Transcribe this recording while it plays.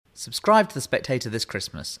Subscribe to The Spectator this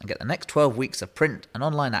Christmas and get the next 12 weeks of print and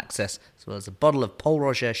online access, as well as a bottle of Pol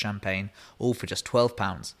Roger champagne, all for just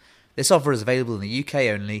 £12. This offer is available in the UK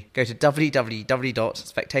only. Go to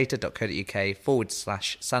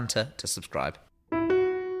www.spectator.co.uk/Santa to subscribe.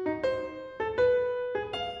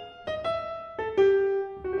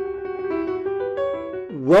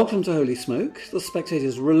 Welcome to Holy Smoke, the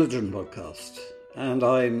Spectator's religion podcast. And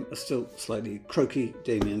I'm a still slightly croaky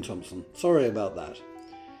Damien Thompson. Sorry about that.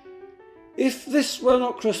 If this were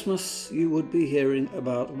not Christmas, you would be hearing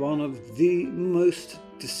about one of the most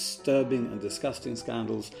disturbing and disgusting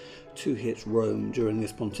scandals to hit Rome during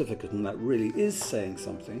this pontificate, and that really is saying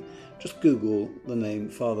something. Just Google the name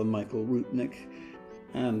Father Michael Rupnik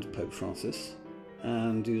and Pope Francis,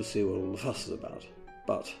 and you'll see what all the fuss is about.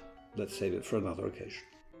 But let's save it for another occasion.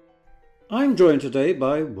 I'm joined today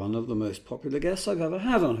by one of the most popular guests I've ever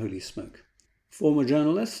had on Holy Smoke. Former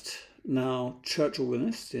journalist, now church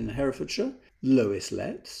organist in Herefordshire, Lois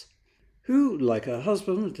Letts, who, like her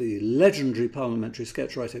husband, the legendary parliamentary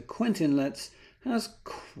sketchwriter Quentin Letts, has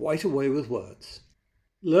quite a way with words.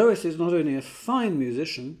 Lois is not only a fine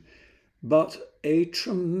musician, but a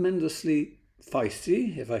tremendously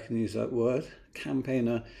feisty, if I can use that word,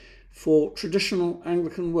 campaigner for traditional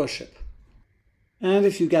Anglican worship. And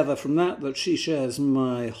if you gather from that she shares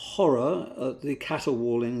my horror at the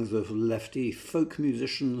caterwaulings of lefty folk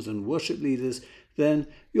musicians and worship leaders, then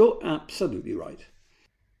you're absolutely right.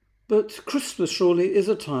 But Christmas surely is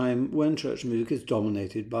a time when church music is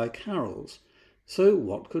dominated by carols. So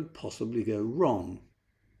what could possibly go wrong?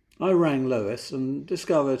 I rang Lois and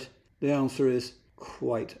discovered the answer is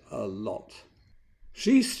quite a lot.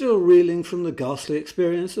 She's still reeling from the ghastly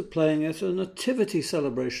experience of playing at a nativity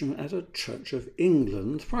celebration at a Church of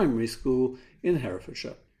England primary school in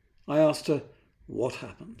Herefordshire. I asked her what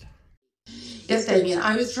happened. Yes, Damien,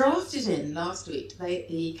 I was drafted in last week to play at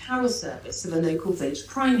the carol service of a local village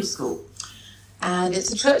primary school. And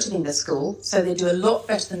it's a Church of England school, so they do a lot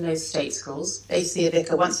better than most state schools. They see a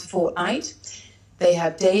vicar once a fortnight. They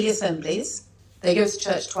have daily assemblies. They go to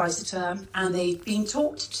church twice a term, and they've been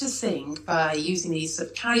taught to sing by using these sort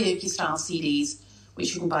of karaoke-style CDs,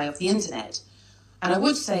 which you can buy off the internet. And I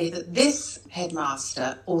would say that this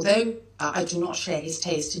headmaster, although I do not share his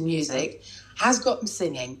taste in music, has got them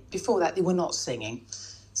singing. Before that, they were not singing.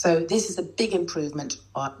 So this is a big improvement.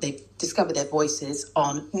 They've discovered their voices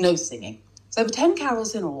on no singing. So there were 10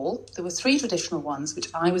 carols in all. There were 3 traditional ones,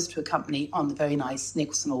 which I was to accompany on the very nice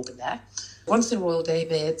Nicholson organ there. Once in Royal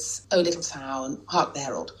David's, O Little Town, Hark the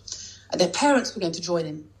Herald. And their parents were going to join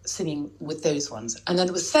in singing with those ones. And then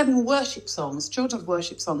there were 7 worship songs, children's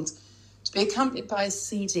worship songs, to be accompanied by a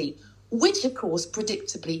CD, which, of course,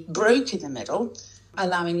 predictably broke in the middle,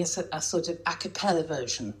 allowing us a sort of a cappella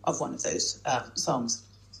version of one of those songs.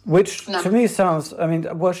 Which, to me, sounds... I mean,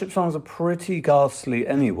 worship songs are pretty ghastly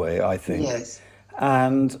anyway, I think. Yes.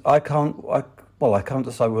 And I can't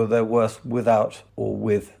decide whether they're worse without or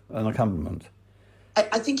with an accompaniment.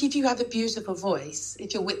 I think if you have a beautiful voice,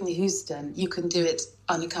 if you're Whitney Houston, you can do it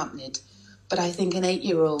unaccompanied. But I think an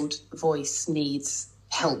 8-year-old voice needs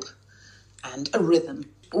help and a rhythm,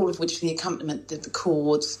 all of which the accompaniment, the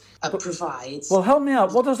chords provides. Well, help me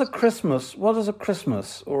out. What does a Christmas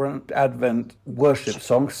or an Advent worship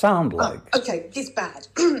song sound like? Okay, it's bad.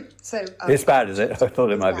 It's bad, is it? I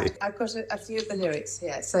thought it might be. I've got a few of the lyrics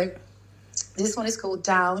here. So this one is called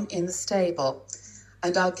Down in the Stable.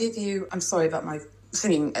 And I'll give you, I'm sorry about my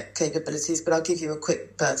singing capabilities, but I'll give you a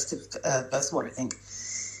quick burst of verse 1, I think.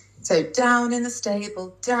 So, down in the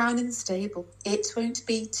stable, it won't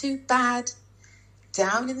be too bad.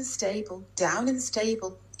 Down in the stable,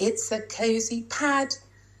 it's a cosy pad.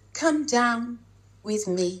 Come down with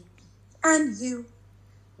me and you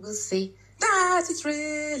will see that it's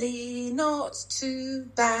really not too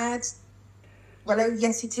bad. Well, oh,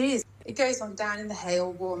 yes, it is. It goes on down in the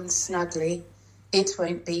hail, warm and snuggly. It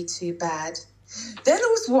won't be too bad. Then there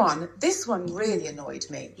was one. This one really annoyed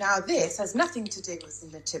me. Now, this has nothing to do with the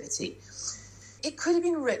nativity. It could have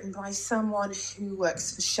been written by someone who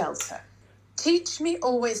works for shelter. Teach me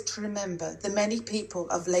always to remember the many people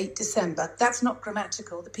of late December. That's not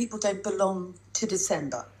grammatical. The people don't belong to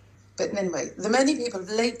December. But anyway, the many people of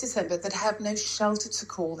late December that have no shelter to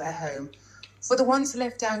call their home. For the ones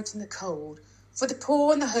left out in the cold. For the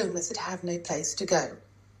poor and the homeless that have no place to go.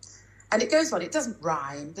 And it goes on. It doesn't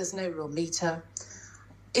rhyme. There's no real meter.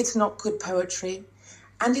 It's not good poetry.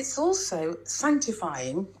 And it's also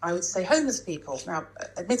sanctifying, I would say, homeless people. Now,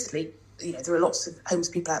 admittedly, there are lots of homeless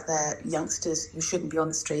people out there, youngsters who shouldn't be on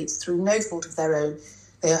the streets through no fault of their own.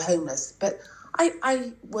 They are homeless. But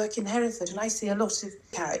I work in Hereford and I see a lot of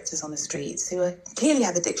characters on the streets who clearly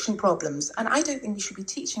have addiction problems, and I don't think we should be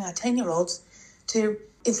teaching our 10-year-olds to,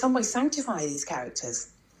 in some way, sanctify these characters.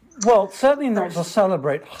 Well, certainly not to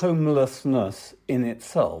celebrate homelessness in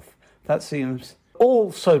itself. That seems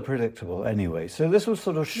all so predictable anyway. So this was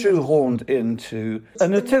sort of shoehorned into a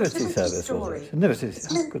nativity service, was it?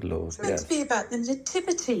 Nativity, good Lord, It's meant to be about the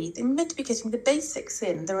nativity. They're meant to be getting the basics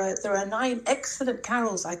in. There are 9 excellent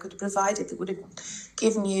carols I could have provided that would have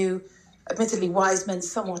given you, admittedly, wise men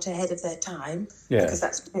somewhat ahead of their time, because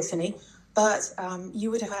that's Epiphany. But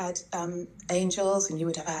you would have had angels, and you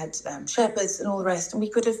would have had shepherds and all the rest, and we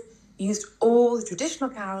could have used all the traditional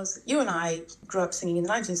carols that you and I grew up singing in the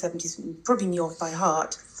 1970s, and probably knew off by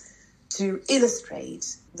heart, to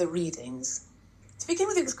illustrate the readings. To begin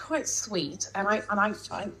with, it was quite sweet, and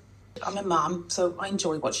I'm a mum, so I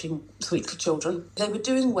enjoy watching sweet children. They were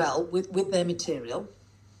doing well with their material,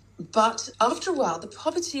 but after a while, the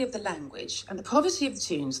poverty of the language and the poverty of the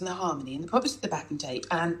tunes and the harmony and the poverty of the backing tape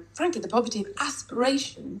and, frankly, the poverty of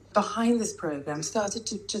aspiration behind this programme started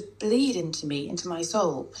to just bleed into me, into my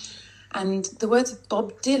soul. And the words of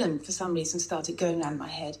Bob Dylan, for some reason, started going around my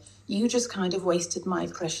head. You just kind of wasted my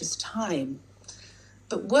precious time.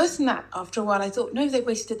 But worse than that, after a while, I thought, no, they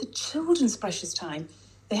wasted the children's precious time.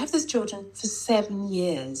 They have those children for 7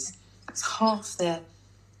 years. That's half their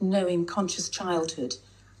knowing, conscious childhood.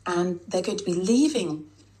 And they're going to be leaving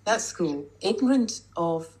that school ignorant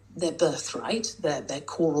of their birthright, their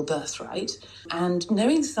choral birthright, and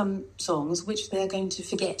knowing some songs which they're going to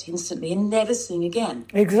forget instantly and never sing again.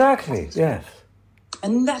 Exactly, yes.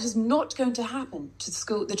 And that is not going to happen to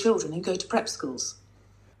the children who go to prep schools.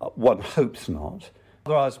 One hopes not.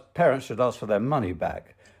 Otherwise, parents should ask for their money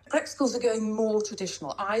back. Prep schools are going more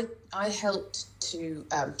traditional. I helped to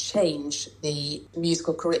change the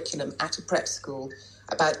musical curriculum at a prep school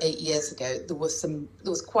about 8 years ago. There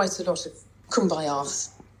was quite a lot of Kumbaya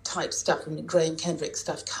type stuff and Graham Kendrick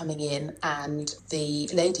stuff coming in, and the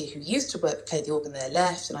lady who used to play the organ there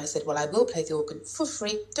left, and I said, well, I will play the organ for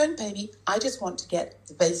free, don't pay me, I just want to get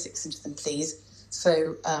the basics into them, please.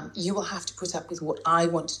 So you will have to put up with what I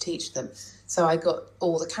want to teach them. So I got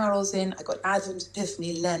all the carols in, I got Advent,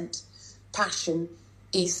 Epiphany, Lent, Passion,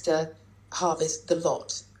 Easter, Harvest, the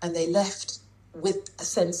lot, and they left with a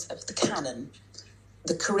sense of the canon,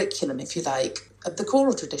 the curriculum, if you like, of the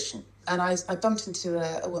choral tradition. And I bumped into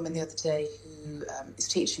a woman the other day who is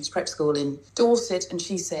teaching prep school in Dorset, and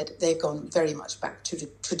she said they've gone very much back to the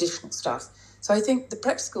traditional stuff. So I think the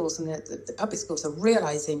prep schools and the public schools are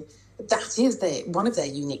realising that is one of their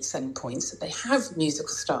unique selling points, that they have musical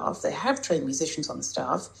staff, they have trained musicians on the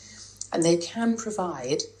staff, and they can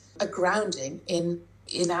provide a grounding in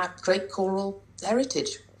our great choral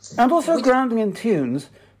heritage. And also grounding in tunes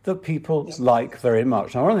that people like very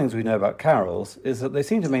much. Now, one of the things we know about carols is that they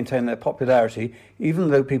seem to maintain their popularity even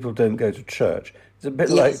though people don't go to church. It's a bit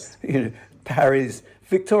like, Parry's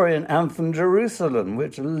Victorian anthem Jerusalem,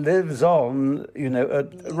 which lives on,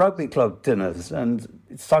 at rugby club dinners and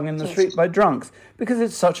it's sung in the street by drunks because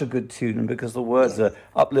it's such a good tune and because the words are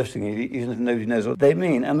uplifting, even if nobody knows what they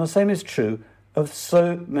mean. And the same is true of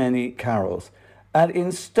so many carols. And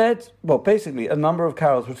instead, basically a number of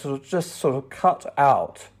carols which were just sort of cut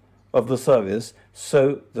out of the service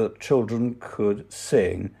so that children could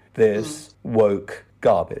sing this woke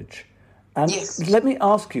garbage. And let me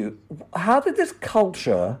ask you, how did this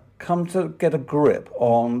culture come to get a grip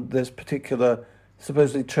on this particular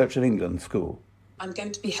supposedly Church of England school? I'm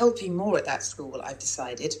going to be helping more at that school, I've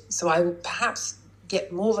decided. So I will perhaps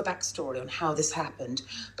get more of a backstory on how this happened.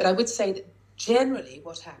 But I would say that generally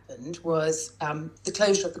what happened was the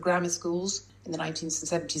closure of the grammar schools in the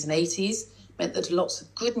 1970s and 80s meant that lots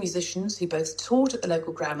of good musicians who both taught at the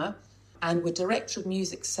local grammar and were director of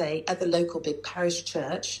music, say, at the local big parish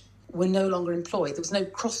church, were no longer employed. There was no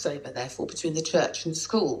crossover, therefore, between the church and the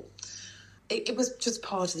school. It was just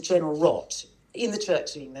part of the general rot in the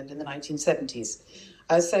Church of England in the 1970s.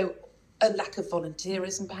 So a lack of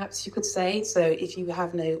volunteerism, perhaps you could say. So if you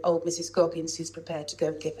have no old Mrs. Goggins who's prepared to go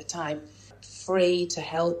and give her time free to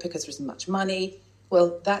help because there isn't much money,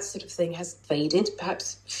 well, that sort of thing has faded.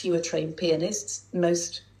 Perhaps fewer trained pianists.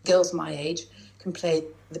 Most girls my age can play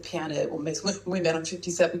the piano, or most women, I'm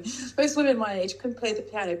 57, most women my age can play the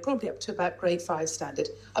piano probably up to about grade 5 standard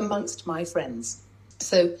amongst my friends.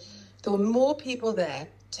 So there were more people there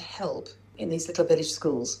to help in these little village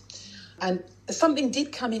schools. And something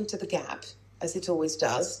did come into the gap, as it always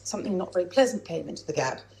does. Something not very pleasant came into the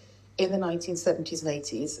gap in the 1970s and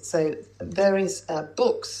 80s. So various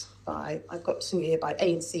books I've got 2 here, by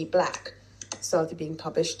A&C Black, started being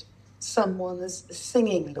published. Someone's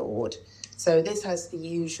Singing Lord. So this has the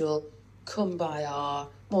usual Kumbaya,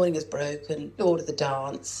 Morning Is Broken, Lord of the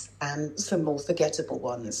Dance, and some more forgettable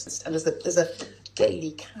ones. And there's a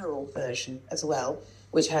gaily carol version as well,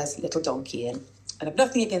 which has Little Donkey in. And I've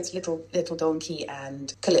nothing against Little Donkey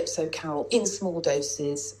and Calypso Carol in small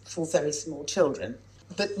doses for very small children,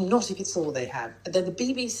 but not if it's all they have. And then the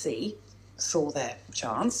BBC saw their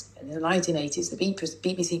chance. And in the 1980s, the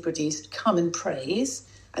BBC produced Come and Praise,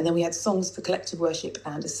 and then we had Songs for Collective Worship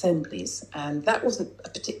and Assemblies. And that wasn't a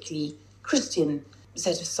particularly Christian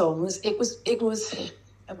set of songs. It was,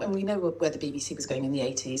 and we know where the BBC was going in the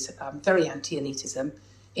 80s, very anti-elitism,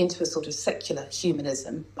 into a sort of secular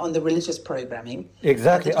humanism on the religious programming.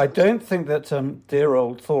 Exactly. I don't think that dear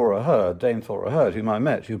old Dame Thora Hurd, whom I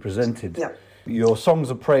met, who presented your Songs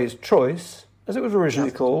of Praise choice, as it was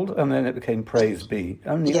originally called, and then it became Praise Be.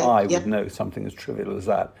 Only I would know something as trivial as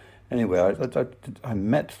that. Anyway, I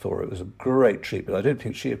met Thora. It was a great treat, but I don't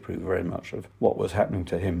think she approved very much of what was happening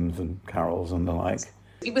to hymns and carols and the like.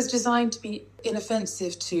 It was designed to be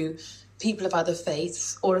inoffensive to people of other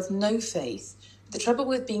faiths or of no faith. The trouble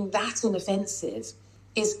with being that inoffensive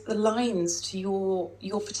is the lines to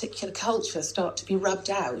your particular culture start to be rubbed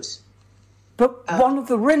out. But one of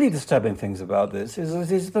the really disturbing things about this is that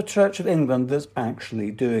it is the Church of England that's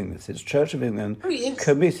actually doing this. It's Church of England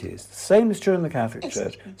committees. The same is true in the Catholic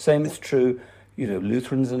Church. Same is true,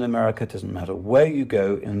 Lutherans in America. It doesn't matter where you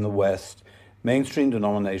go in the West, mainstream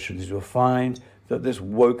denominations, you'll find that this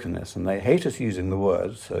wokeness, and they hate us using the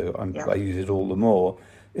word, so I use it all the more,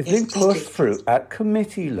 it's being pushed through at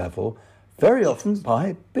committee level, very often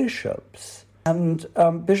by bishops. And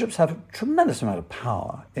bishops have a tremendous amount of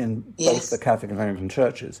power in both the Catholic and Anglican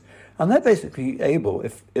churches. And they're basically able,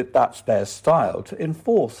 if that's their style, to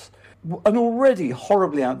enforce an already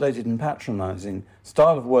horribly outdated and patronising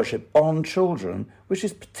style of worship on children, which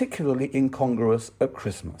is particularly incongruous at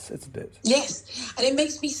Christmas, isn't it? Yes, and it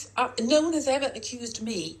makes me... no one has ever accused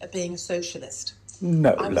me of being a socialist.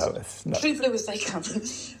 No, Lois, no. True blue as they come.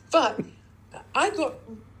 But I got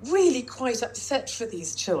really quite upset for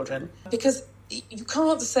these children because you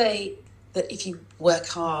can't say that if you work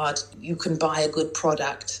hard, you can buy a good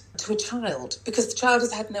product to a child because the child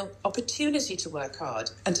has had no opportunity to work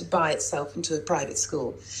hard and to buy itself into a private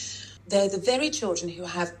school. They're the very children who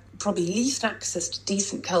have probably least access to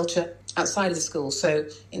decent culture outside of the school. So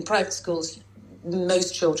in private schools,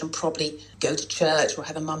 most children probably go to church or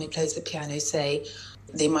have a mum who plays the piano, say.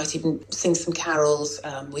 They might even sing some carols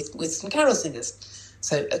with some carol singers.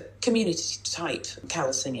 So a community-type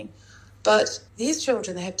carol singing. But these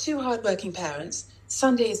children, they have two hard-working parents.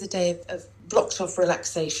 Sunday is a day of blocked-off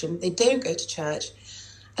relaxation. They don't go to church.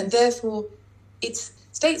 And therefore, it's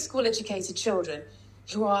state school-educated children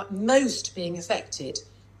who are most being affected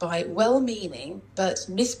by well-meaning but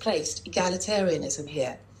misplaced egalitarianism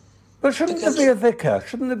here. But shouldn't there be a vicar?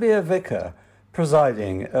 Shouldn't there be a vicar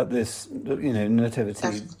presiding at this,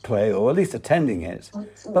 nativity play, or at least attending it?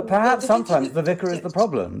 But perhaps sometimes the vicar is the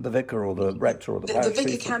problem. The vicar or the rector or the parish vicar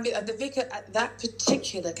priest. can be. The vicar at that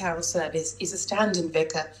particular carol service is a stand-in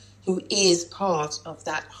vicar who is part of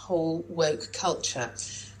that whole woke culture.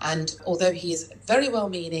 And although he is very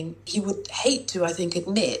well-meaning, he would hate to, I think,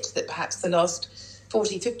 admit that perhaps the last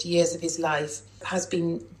 40, 50 years of his life has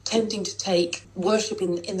been tending to take worship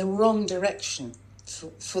in the wrong direction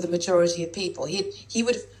for the majority of people. He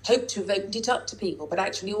would have hoped to have opened it up to people, but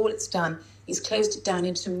actually all it's done is closed it down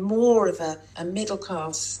into more of a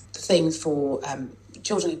middle-class thing for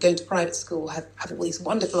children who go to private school have all these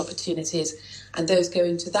wonderful opportunities, and those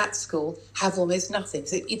going to that school have almost nothing.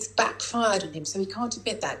 So it's backfired on him, so he can't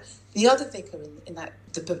admit that. The other vicar in that,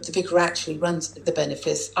 the vicar actually runs the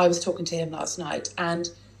benefice. I was talking to him last night, and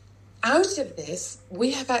out of this,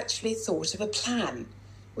 we have actually thought of a plan,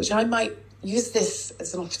 which I might use this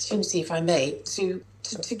as an opportunity, if I may, to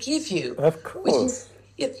give you. Of course.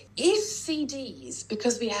 If CDs,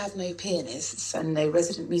 because we have no pianists and no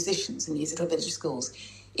resident musicians in these little village schools,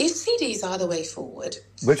 if CDs are the way forward...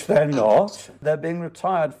 Which they're not. They're being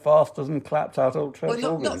retired faster than clapped out old church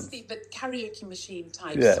organs. But karaoke machine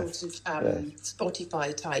type, yes. sort of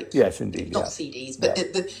Spotify type. Yes, indeed. Not CDs, but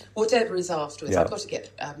the whatever is afterwards. I've got to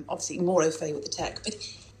get, obviously, more au fait with the tech. But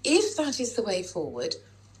if that is the way forward,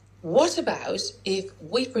 what about if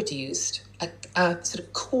we produced a sort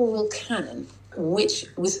of choral canon which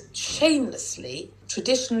was shamelessly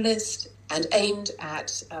traditionalist and aimed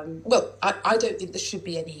at, I don't think there should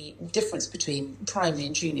be any difference between primary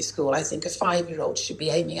and junior school. I think a 5-year-old should be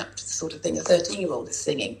aiming up to the sort of thing a 13-year-old is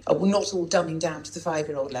singing. We're not all dumbing down to the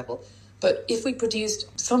 5-year-old level. But if we produced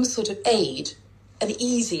some sort of aid, an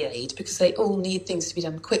easy aid, because they all need things to be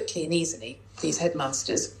done quickly and easily, these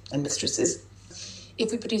headmasters and mistresses,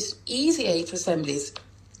 if we produced easy aid for assemblies,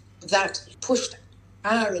 that pushed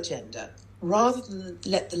our agenda rather than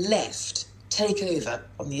let the left take over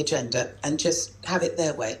on the agenda and just have it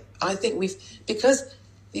their way. I think because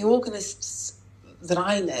the organists that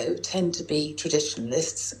I know tend to be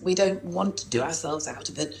traditionalists, we don't want to do ourselves out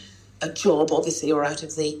of a job, obviously, or out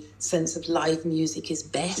of the sense of live music is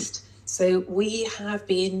best. So we have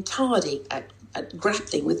been tardy at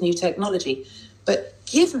grappling with new technology. But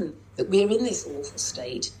given that we're in this awful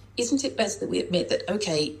state, isn't it best that we admit that,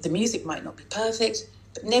 okay, the music might not be perfect,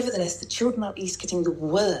 but nevertheless, the children are at least getting the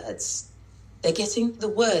words. They're getting the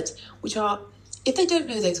words, which are, if they don't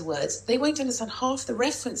know those words, they won't understand half the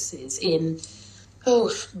references in,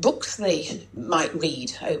 books they might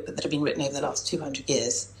read that have been written over the last 200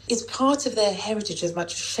 years. It's part of their heritage as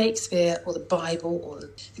much as Shakespeare or the Bible or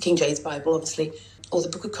the King James Bible, obviously, or the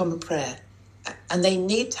Book of Common Prayer. And they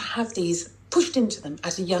need to have these pushed into them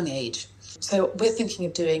at a young age. So we're thinking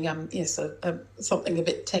of doing something a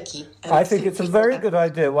bit techie. I think it's a very good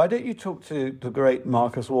idea. Why don't you talk to the great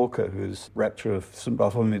Marcus Walker, who's rector of St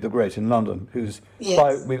Bartholomew the Great in London,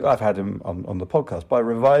 I've had him on the podcast, by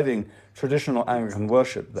reviving traditional Anglican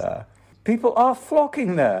worship there. People are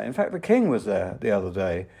flocking there. In fact, the King was there the other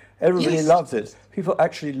day. Everybody loves it. People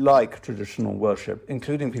actually like traditional worship,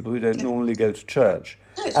 including people who don't normally go to church.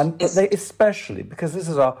 But they especially, because this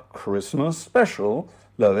is our Christmas special,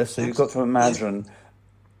 Lois, so you've got to imagine,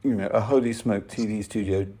 a Holy Smoke TV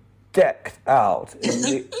studio decked out in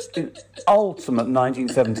the ultimate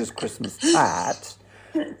 1970s Christmas hat,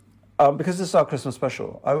 because this is our Christmas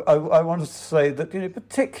special. I wanted to say that,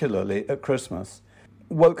 particularly at Christmas,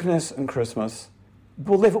 wokeness and Christmas,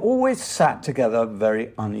 well, they've always sat together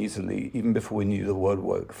very uneasily, even before we knew the word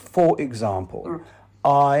woke. For example,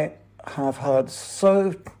 I have heard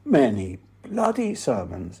so many bloody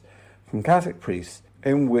sermons from Catholic priests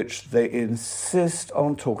in which they insist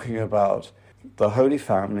on talking about the Holy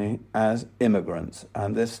Family as immigrants,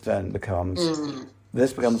 and this then becomes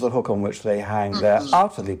the hook on which they hang their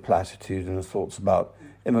utterly platitudinous thoughts about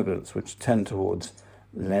immigrants, which tend towards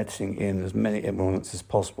letting in as many immigrants as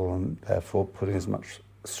possible and therefore putting as much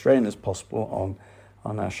strain as possible on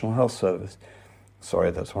our National Health Service.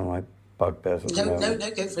 Sorry, that's one of my bugbears at the moment.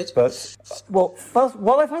 No, go for it. But, first,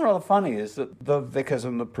 what I find rather funny is that the vicars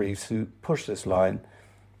and the priests who push this line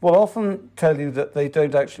will often tell you that they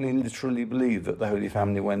don't actually literally believe that the Holy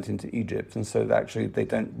Family went into Egypt, and so actually they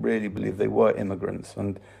don't really believe they were immigrants,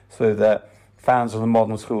 and so they're fans of the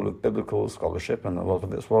modern school of biblical scholarship, and a lot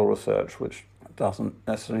of it's well-researched, which doesn't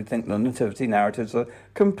necessarily think the nativity narratives are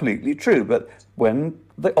completely true. But when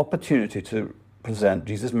the opportunity to present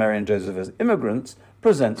Jesus, Mary and Joseph as immigrants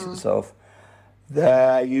presents itself,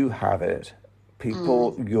 there you have it.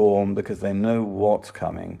 People yawn because they know what's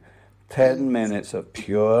coming. 10 minutes of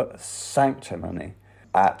pure sanctimony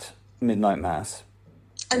at midnight mass.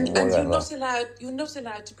 And you're not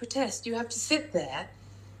allowed to protest. You have to sit there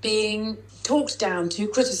being talked down to,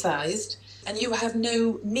 criticised, and you have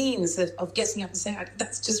no means of getting up and saying,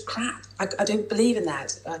 that's just crap. I don't believe in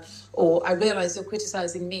that. Or I realise you're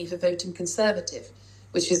criticising me for voting Conservative,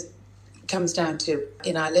 which comes down to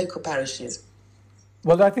in our local parishes.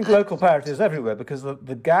 Well, I think local parity is everywhere, because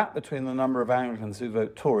the gap between the number of Anglicans who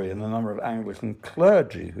vote Tory and the number of Anglican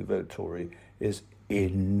clergy who vote Tory is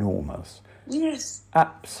enormous. Yes.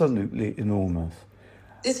 Absolutely enormous.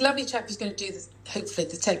 This lovely chap who's going to do this, hopefully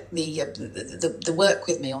the work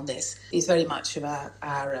with me on this, is very much of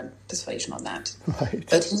our persuasion on that. Right.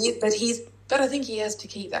 But I think he has to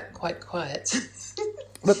keep that quite quiet.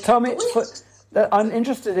 But tell me, I'm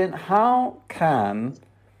interested in how can,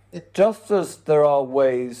 just as there are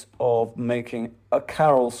ways of making a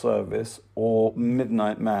carol service or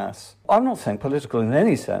midnight mass, I'm not saying political in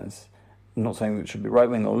any sense, I'm not saying it should be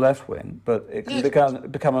right-wing or left-wing, but it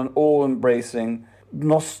can become an all-embracing,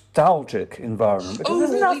 nostalgic environment. Because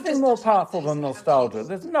there's nothing more powerful than nostalgia.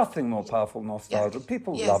 There's nothing more powerful than nostalgia. Yeah.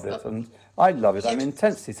 People love it, and I love it. I'm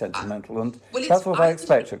intensely sentimental, and that's what I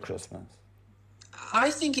expect at Christmas. I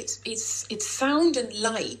think it's sound and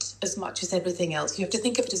light as much as everything else. You have to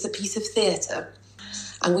think of it as a piece of theatre.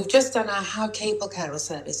 And we've just done our How Cable Carol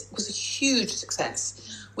service. It was a huge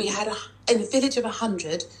success. We had, in a village of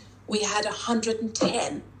 100, we had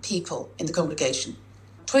 110 people in the congregation,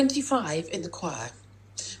 25 in the choir.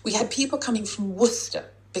 We had people coming from Worcester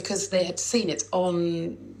because they had seen it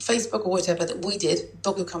on Facebook or whatever that we did,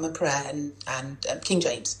 Book of Common Prayer and King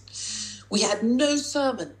James. We had no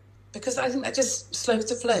sermon, because I think that just slows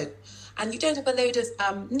the flow. And you don't have a load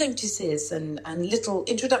of notices and little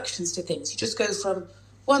introductions to things. You just go from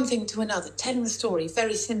one thing to another, telling the story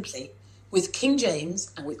very simply with King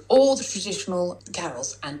James and with all the traditional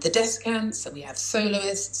carols and the descants, and we have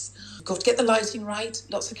soloists. You've got to get the lighting right,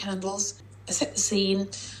 lots of candles, set the scene.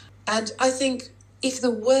 And I think if the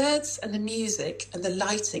words and the music and the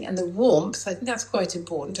lighting and the warmth, I think that's quite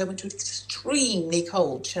important. I went to an extremely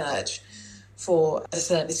cold church for a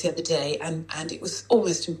service the other day, and it was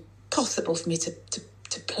almost impossible for me to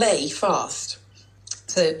play fast.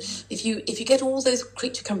 So if you get all those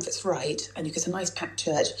creature comforts right and you get a nice packed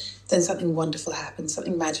church, then something wonderful happens,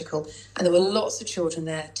 something magical. And there were lots of children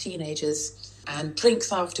there, teenagers, and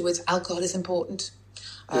drinks afterwards. Alcohol is important.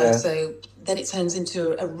 So then it turns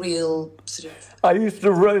into a real sort of... It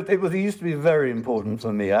used to be very important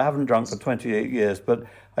for me. I haven't drunk for 28 years, but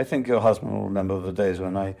I think your husband will remember the days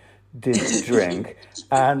when I did drink,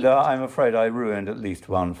 and I'm afraid I ruined at least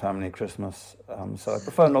one family Christmas, so I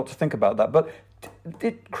prefer not to think about that. But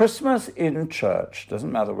Christmas in church,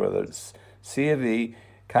 doesn't matter whether it's C of E,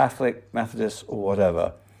 Catholic, Methodist or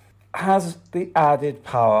whatever, has the added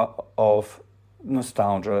power of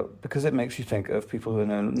nostalgia because it makes you think of people who are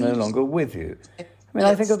no longer with you. I mean,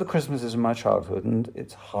 I think of the Christmases in my childhood, and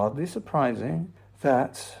it's hardly surprising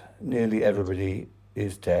that nearly everybody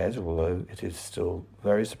is dead, although it is still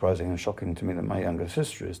very surprising and shocking to me that my younger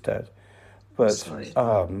sister is dead. But,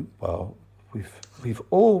 well, we've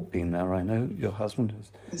all been there. I know your husband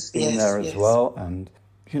has been there as well. And,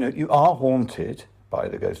 you know, you are haunted by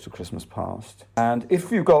the ghost of Christmas past. And if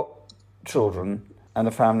you've got children and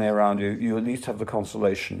a family around you, you at least have the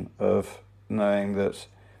consolation of knowing that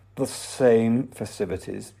the same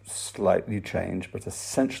festivities slightly change, but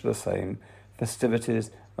essentially the same festivities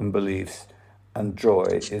and beliefs and joy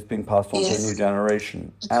is being passed on to a new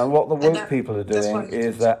generation. And what the woke people are doing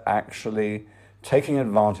is they're actually taking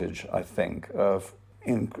advantage, I think, of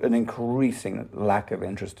an increasing lack of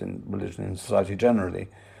interest in religion in society generally,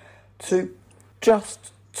 to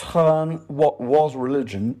just turn what was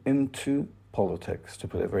religion into politics, to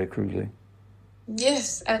put it very crudely.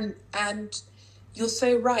 Yes, and you're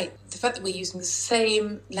so right. The fact that we're using the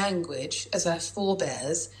same language as our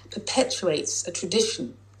forebears perpetuates a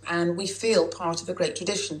tradition, and we feel part of a great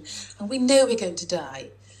tradition. And we know we're going to die,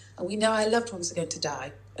 and we know our loved ones are going to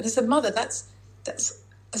die. And as a mother, that's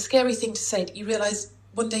a scary thing to say, that you realise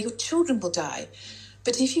one day your children will die.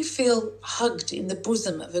 But if you feel hugged in the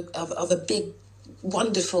bosom of a big,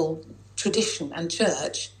 wonderful tradition and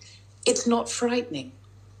church, it's not frightening.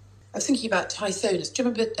 I was thinking about Tithonus. Do you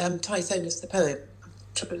remember Tithonus, the poem?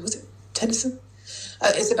 Was it Tennyson?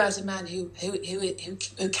 It's about a man who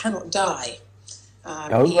cannot die.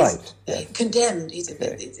 Right. Condemned.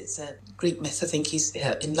 It's a Greek myth. I think he's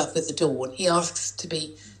in love with the dawn. He asks to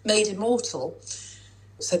be made immortal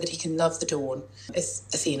so that he can love the dawn,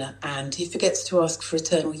 Athena, and he forgets to ask for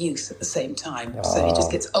eternal youth at the same time. So he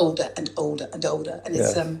just gets older and older and older. And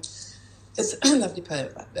it's a lovely poem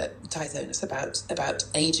about Tithonus about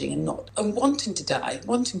aging and wanting to die,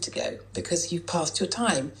 wanting to go because you've passed your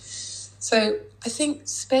time. So I think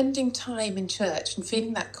spending time in church and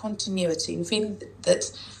feeling that continuity and feeling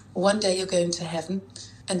that one day you're going to heaven,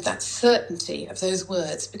 and that certainty of those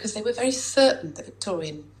words, because they were very certain, the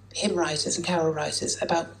Victorian hymn writers and carol writers,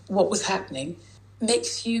 about what was happening,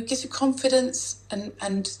 gives you confidence,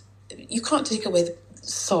 and you can't take away the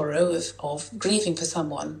sorrow of grieving for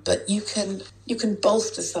someone, but you can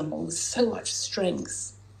bolster someone with so much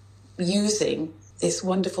strength using this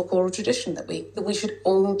wonderful choral tradition that we should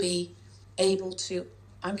all be able to.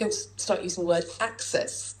 I'm going to start using the word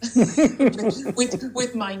access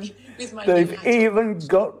with my They've even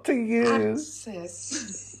got to use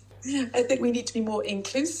access. I think we need to be more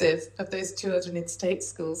inclusive of those children in state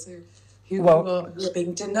schools who are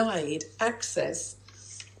being denied access.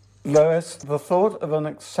 Lois, the thought of an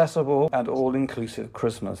accessible and all-inclusive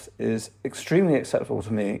Christmas is extremely acceptable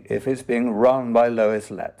to me if it's being run by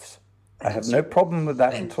Lois Letts. I have no problem with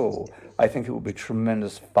that at all. I think it will be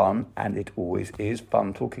tremendous fun, and it always is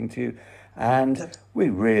fun talking to you, and we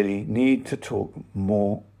really need to talk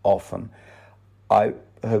more often. I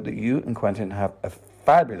hope that you and Quentin have a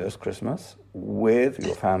fabulous Christmas with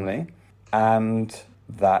your family, and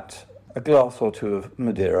that a glass or two of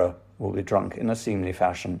Madeira will be drunk in a seemly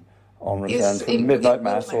fashion on return from midnight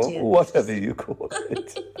mass or whatever you call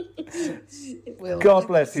it. It will. God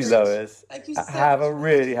bless you, Lois. Thank you so Have a much.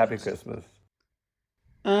 really happy Christmas.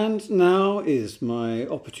 And now is my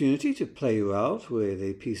opportunity to play you out with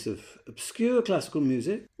a piece of obscure classical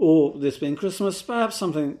music, or this being Christmas, perhaps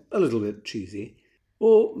something a little bit cheesy,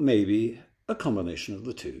 or maybe a combination of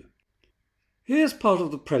the two. Here's part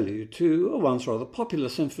of the prelude to a once rather popular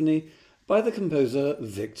symphony by the composer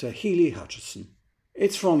Victor Healy Hutchison.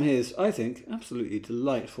 It's from his, I think, absolutely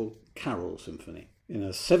delightful Carol Symphony. In a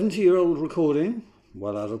 70-year-old recording,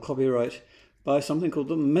 well out of copyright, by something called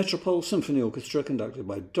the Metropole Symphony Orchestra, conducted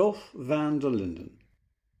by Dolph van der Linden.